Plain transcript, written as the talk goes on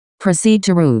Proceed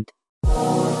to route. You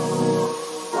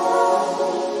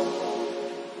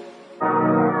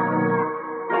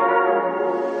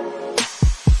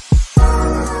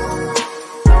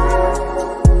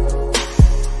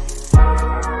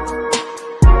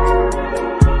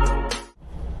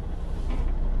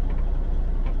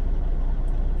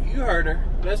heard her.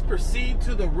 Let's proceed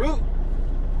to the route.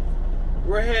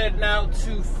 We're heading out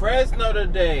to Fresno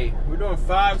today. We're doing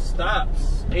 5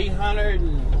 stops, 800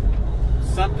 and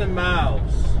something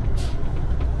miles.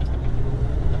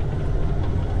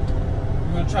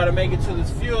 We're gonna try to make it to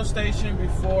this fuel station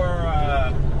before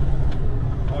our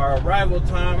arrival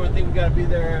time. I think we gotta be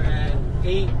there at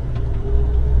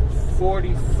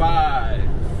 8:45.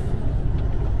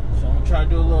 So I'm gonna try to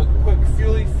do a little quick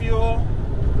fuel.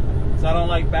 So I don't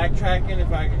like backtracking if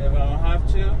I don't have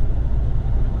to.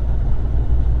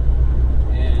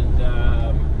 And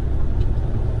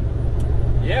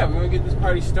yeah, we're gonna get this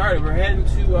party started. We're heading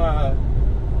to,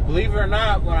 believe it or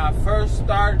not, when I first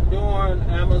started doing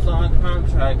Amazon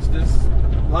contracts, this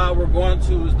lot we're going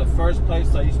to is the first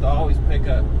place I used to always pick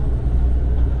up.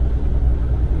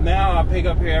 Now I pick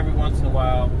up here every once in a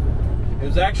while. It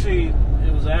was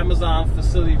an Amazon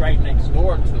facility right next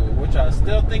door to it, which I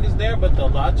still think is there, but the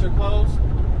lots are closed.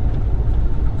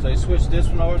 So they switched this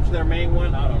one over to their main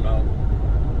one. I don't know.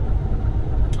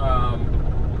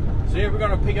 So yeah, we're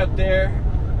gonna pick up there.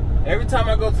 Every time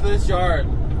I go to this yard,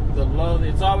 the load,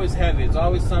 it's always heavy. It's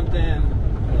always something,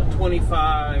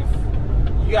 25.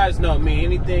 You guys know me.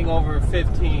 Anything over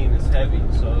 15 is heavy.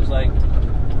 So it's like,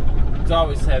 it's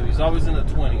always heavy. It's always in the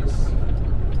 20s.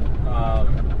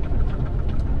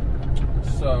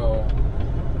 So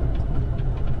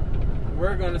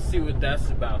we're gonna see what that's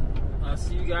about. I'll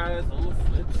see you guys on the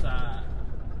flip side.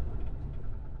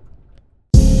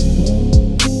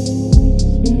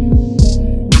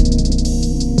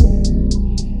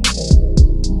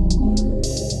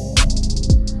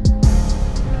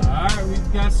 Alright,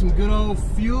 we've got some good old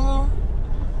fuel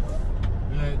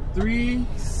at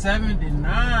 $3.79.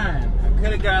 I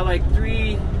could have got like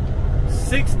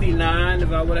 $3.69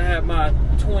 if I would have had my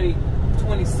 20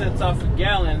 cents off a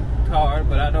gallon card,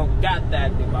 but I don't got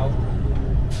that anymore.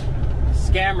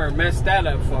 Scammer messed that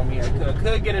up for me. I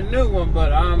could get a new one,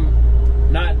 but I'm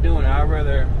not doing it. I'd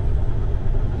rather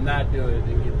not do it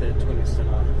than get that 20 cent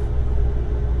off.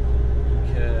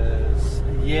 Because,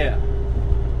 yeah.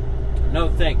 No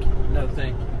thank you. No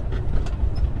thank you.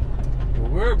 But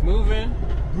we're moving,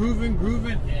 grooving,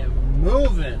 and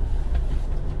moving.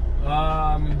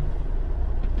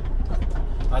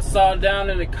 I saw down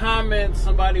in the comments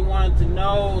somebody wanted to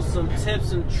know some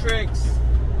tips and tricks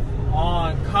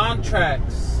on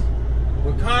contracts.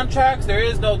 With contracts, there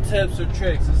is no tips or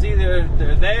tricks. It's either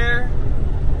they're there,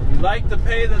 you like the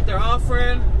pay that they're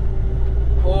offering,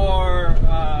 or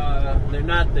they're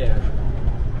not there.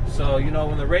 So,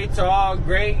 when the rates are all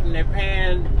great and they're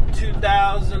paying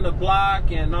 $2,000 a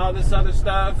block and all this other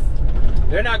stuff,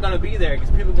 they're not going to be there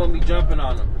because people are going to be jumping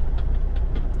on them.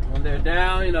 When they're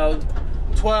down,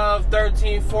 12,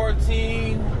 13,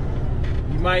 14,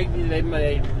 they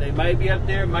might be up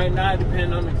there, might not,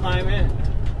 depending on the climate.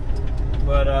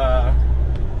 But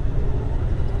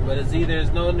it's either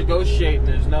there's no negotiating,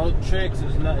 there's no tricks,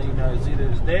 there's no, it's either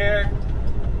it's there,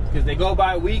 because they go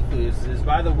by weekly, it's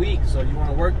by the week. So you want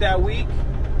to work that week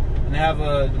and have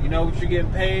what you're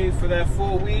getting paid for that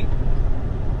full week,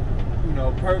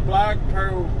 per block,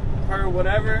 per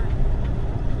whatever,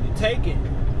 you take it.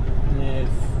 And if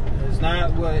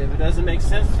it doesn't make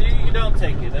sense to you, you don't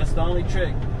take it. That's the only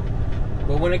trick.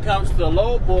 But when it comes to the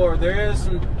low board, there is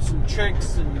some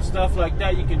tricks and stuff like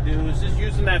that you can do. It's just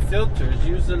using that filter. It's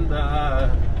using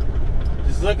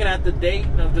just looking at the date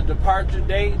of the departure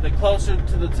date. The closer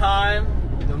to the time,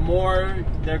 the more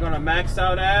they're going to max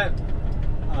out at.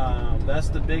 That's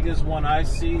the biggest one I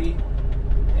see.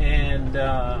 And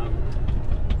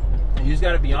you just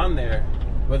got to be on there.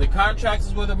 But the contracts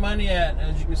is where the money at.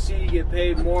 As you can see, you get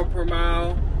paid more per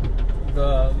mile.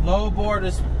 The low board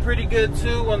is pretty good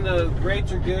too when the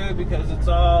rates are good, because it's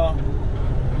all,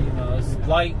 it's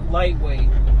lightweight.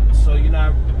 So you're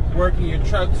not working your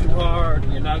truck too hard.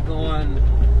 You're not going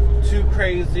too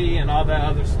crazy and all that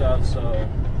other stuff. So,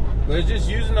 but it's just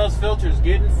using those filters,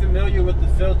 getting familiar with the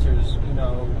filters.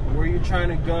 Where you're trying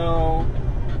to go,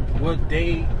 what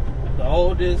date, the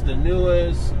oldest, the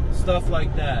newest, stuff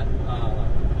like that.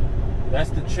 That's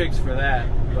the tricks for that.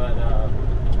 But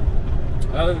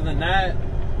other than that,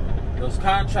 those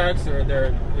contracts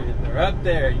they're up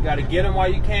there. You got to get them while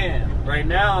you can. Right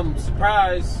now, I'm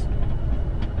surprised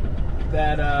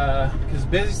that because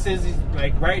busy cities,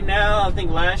 like right now, I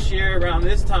think last year around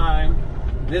this time,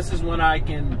 this is when I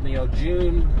can,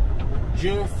 June,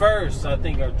 June 1st, I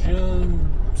think, or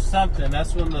June something.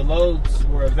 That's when the loads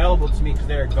were available to me because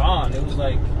they're gone. It was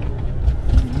like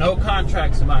no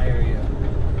contracts in my area.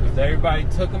 Everybody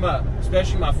took them up,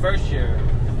 especially my first year.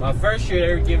 My first year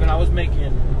they were giving, I was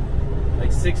making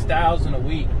like $6,000 a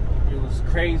week. It was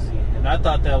crazy, and I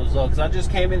thought that was low because I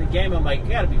just came in the game. I'm like,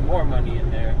 got to be more money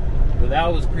in there, but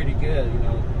that was pretty good. You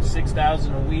know,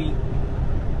 $6,000 a week,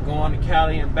 going to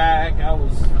Cali and back. I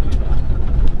was, you know,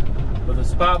 but the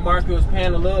spot market was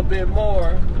paying a little bit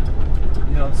more.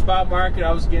 You know, the spot market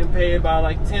I was getting paid about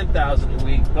like $10,000 a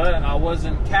week, but I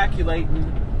wasn't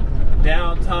calculating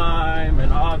downtime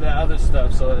and all that other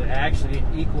stuff, so it actually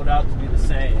equaled out to be the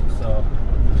same. So,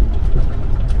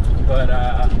 but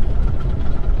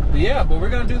yeah, but we're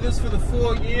gonna do this for the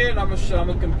full year, and I'm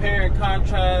gonna compare and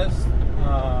contrast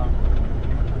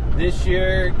this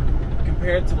year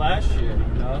compared to last year.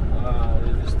 You know,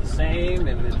 if it's the same,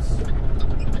 if it's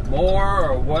more,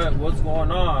 or what's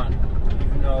going on.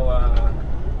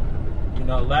 You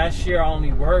know, last year I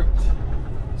only worked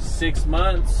 6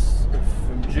 months.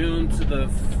 From June to the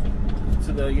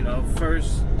you know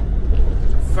first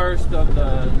of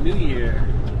the new year.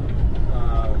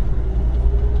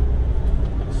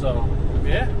 So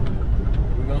yeah,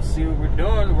 we're gonna see what we're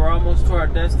doing. We're almost to our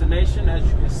destination, as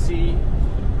you can see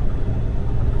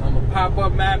on the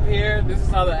pop-up map here. This is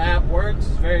how the app works.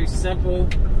 It's very simple,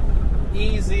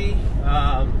 easy.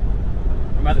 I'm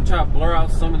about to try to blur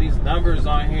out some of these numbers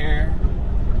on here,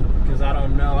 because I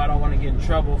don't know, I don't want to get in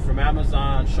trouble from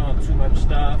Amazon showing too much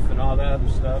stuff and all that other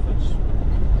stuff. It's,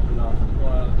 you know,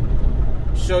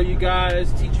 want to show you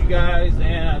guys, teach you guys,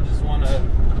 and I just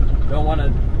don't want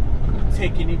to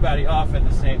take anybody off at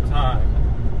the same time.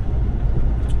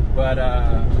 But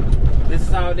this is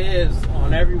how it is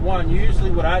on every one. Usually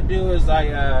what I do is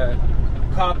I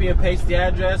copy and paste the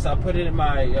address. I put it in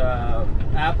my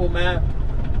Apple map,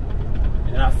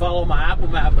 and I follow my Apple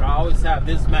map, but I always have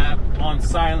this map on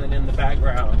silent in the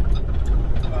background.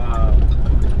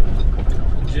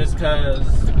 Just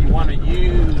because you want to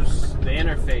use the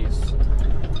interface.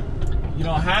 You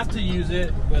don't have to use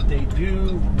it, but they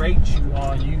do rate you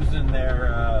on using their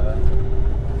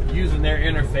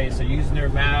interface, or using their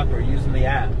map, or using the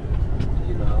app.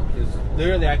 You know, because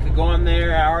literally I could go on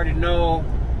there, I already know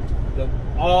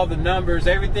all the numbers,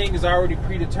 everything is already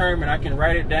predetermined. I can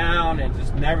write it down and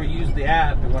just never use the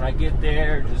app, and when I get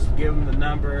there, just give them the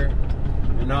number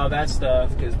and all that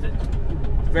stuff, because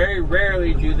very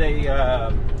rarely do they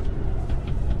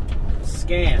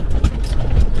scan.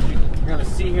 You're going to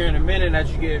see here in a minute,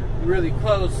 as you get really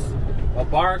close, a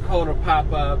barcode will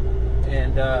pop up,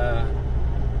 and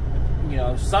you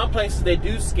know, some places they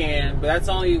do scan, but that's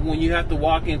only when you have to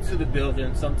walk into the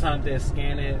building. Sometimes they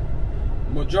scan it.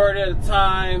 Majority of the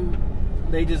time,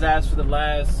 they just ask for the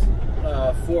last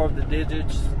 4 of the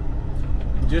digits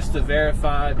just to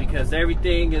verify, because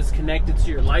everything is connected to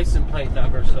your license plate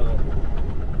number. So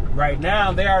right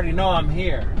now, they already know I'm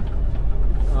here.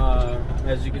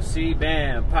 As you can see,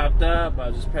 bam, popped up. I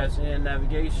just press in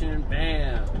navigation,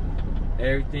 bam,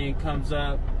 everything comes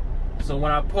up. So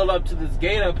when I pull up to this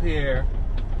gate up here,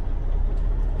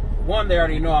 one, they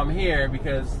already know I'm here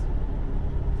because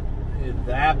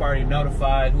the app already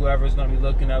notified whoever's going to be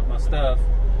looking up my stuff.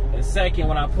 And second,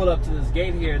 when I pull up to this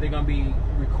gate here, they're going to be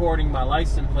recording my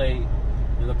license plate,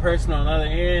 and the person on the other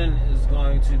end is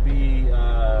going to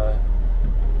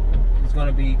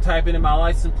be typing in my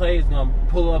license plate. It's going to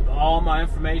pull up all my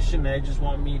information. They just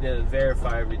want me to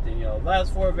verify everything. You know,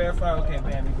 last 4 verify. Okay,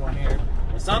 bam, you go in here.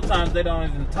 And sometimes they don't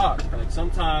even talk. Like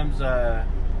sometimes,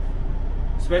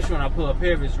 especially when I pull up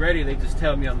here, if it's ready, they just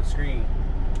tell me on the screen.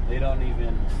 They don't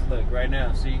even look right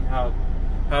now. See how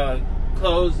it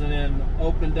closed and then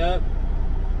opened up.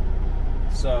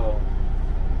 So,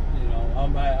 you know,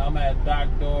 I'm at dock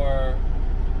door.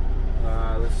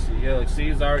 Let's see. Yeah, look, see,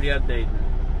 it's already updating.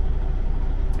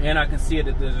 And I can see it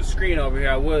that there's a screen over here.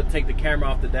 I would take the camera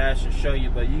off the dash and show you,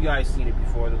 but you guys seen it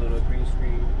before, the little green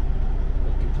screen.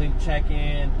 The complete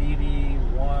check-in, DD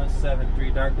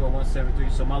 173, dock door 173.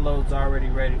 So my load's already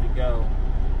ready to go.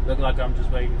 Look like I'm just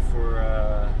waiting for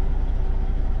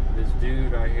this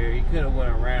dude right here. He could have went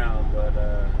around, but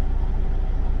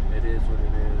it is what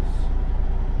it is.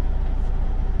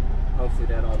 Hopefully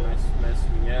that don't mess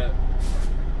me up.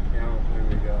 Yeah, here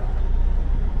we go.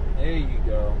 There you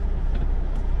go.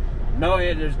 No,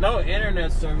 there's no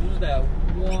internet service. What's that?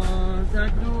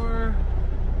 Dock door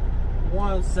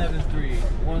 173,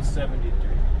 173.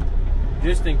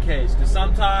 Just in case, because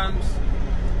sometimes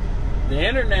the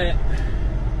internet,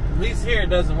 at least here, it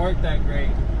doesn't work that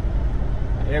great.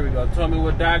 There we go. Tell me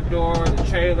what dock door, the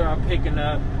trailer I'm picking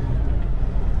up.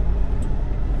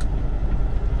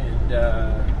 And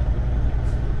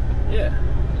yeah,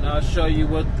 and I'll show you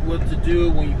what to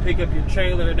do when you pick up your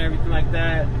trailer and everything like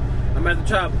that. I'm going to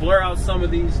try to blur out some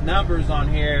of these numbers on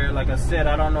here. Like I said,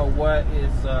 I don't know what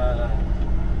is,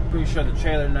 pretty sure the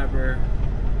trailer number,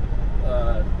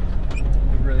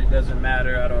 it really doesn't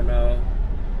matter. I don't know.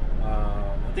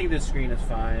 I think this screen is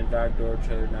fine. Dark door,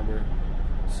 trailer number.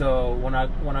 So when I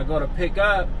go to pick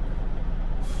up,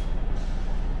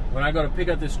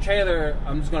 this trailer,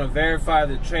 I'm just going to verify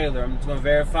the trailer. I'm just going to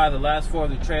verify the last 4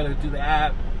 of the trailer through the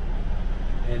app.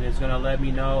 And it's going to let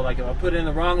me know, like if I put in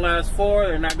the wrong last 4,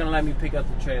 they're not going to let me pick up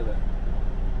the trailer.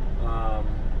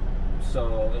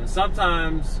 And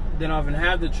sometimes they don't even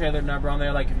have the trailer number on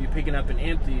there, like if you're picking up an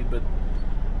empty, but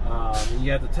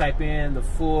you have to type in the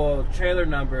full trailer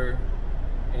number,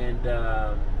 and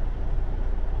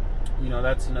you know,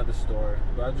 that's another story.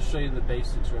 But I'll just show you the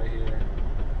basics right here.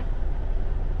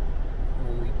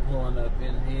 When we pulling up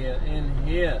in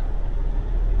here.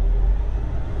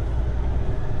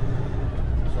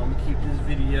 So I'm gonna keep this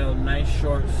video nice,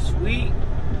 short, sweet.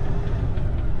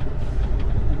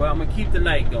 But I'm gonna keep the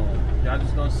night going. Y'all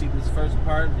just gonna see this first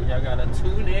part, and y'all gotta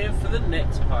tune in for the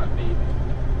next part, baby.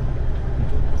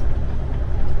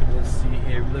 Let's see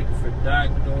here. We're looking for dock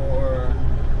door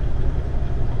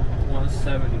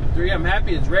 173. I'm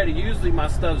happy it's ready. Usually my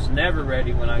stuff's never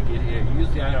ready when I get here.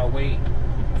 Usually I gotta wait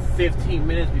 15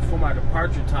 minutes before my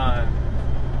departure time.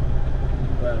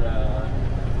 But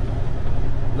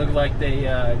look like they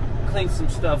cleaned some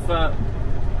stuff up.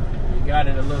 We got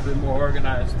it a little bit more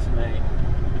organized tonight.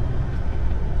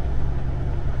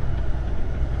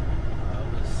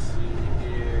 Let's see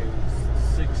here.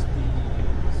 It's 60s.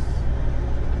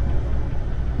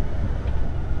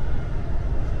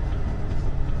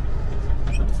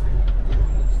 What's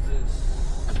this?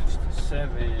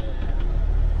 67.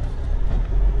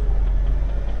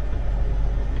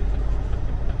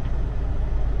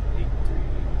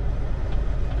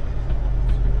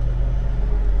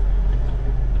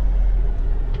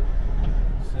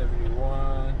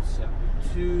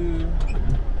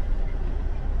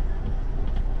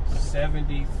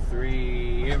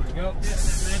 Here we go.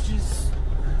 Yes, matches.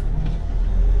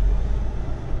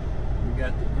 We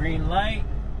got the green light.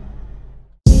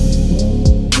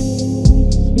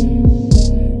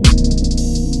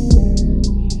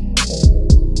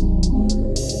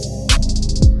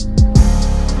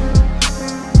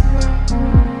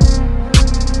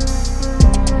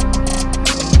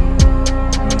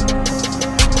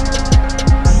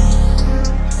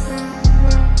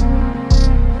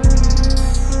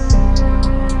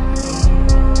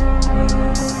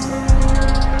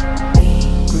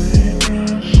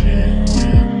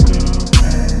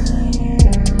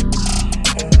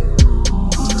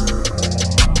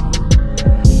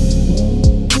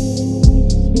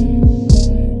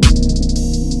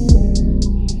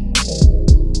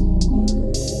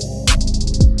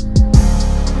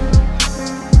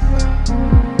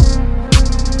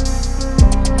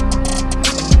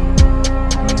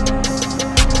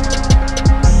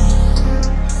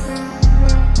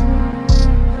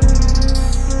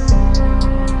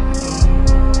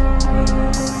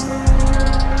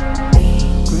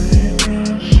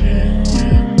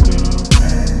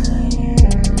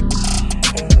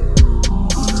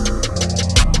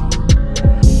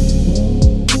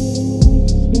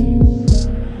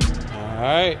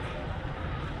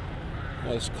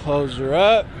 Let's close her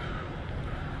up.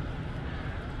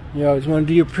 You always want to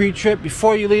do your pre-trip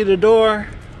before you leave the door,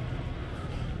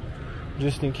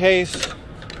 just in case, so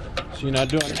you're not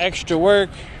doing extra work.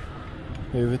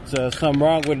 If it's something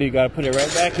wrong with it, you got to put it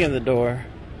right back in the door.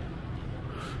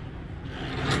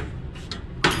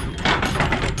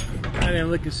 I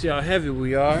didn't look and see how heavy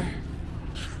we are.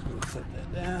 Let's set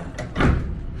that down.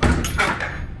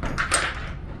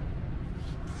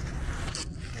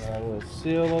 Got a little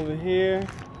seal over here.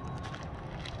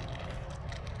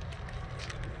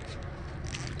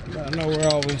 I know we're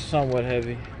always somewhat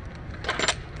heavy.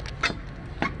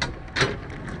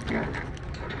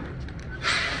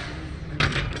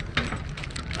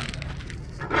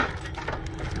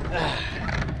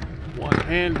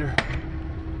 One-hander.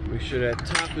 Make sure that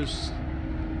top is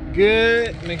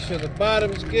good. Make sure the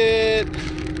bottom's good.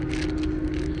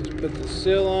 Just put the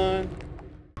seal on.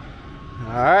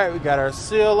 Alright, we got our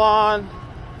seal on.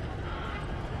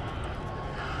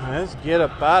 Let's get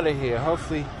up out of here.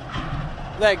 Hopefully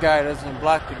that guy doesn't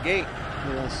block the gate.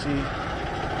 You don't see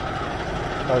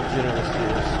how generous he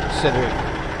is. Consider it.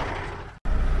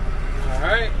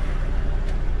 Alright.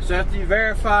 So after you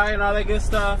verify and all that good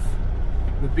stuff,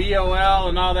 the BOL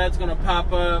and all that's gonna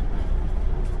pop up.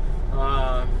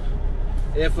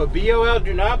 If a BOL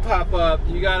do not pop up,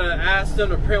 you gotta ask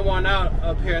them to print one out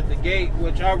up here at the gate,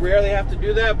 which I rarely have to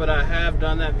do that, but I have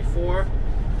done that before.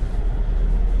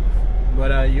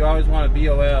 But you always want a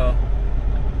BOL.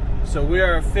 So we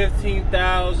are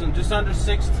 15,000, just under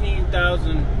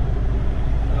 16,000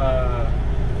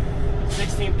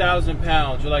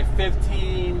 pounds. We're like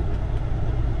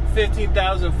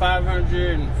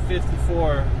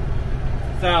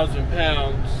 15,554,000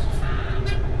 pounds.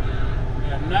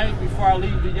 At night, before I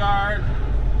leave the yard,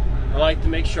 I like to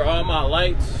make sure all my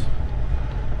lights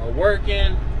are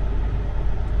working.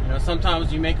 You know,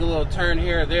 sometimes you make a little turn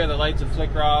here or there, the lights will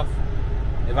flicker off.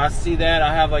 If I see that,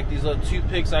 I have like these little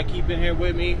toothpicks I keep in here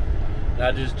with me. And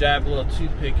I just jab a little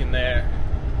toothpick in there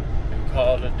and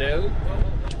call it a day.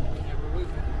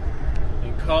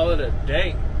 And call it a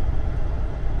day.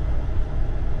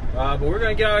 But we're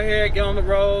gonna get out here, get on the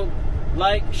road,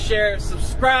 like, share,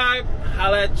 subscribe,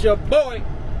 holla at your boy.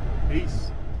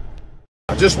 Peace.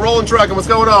 Just rolling trucking. What's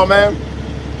going on, man?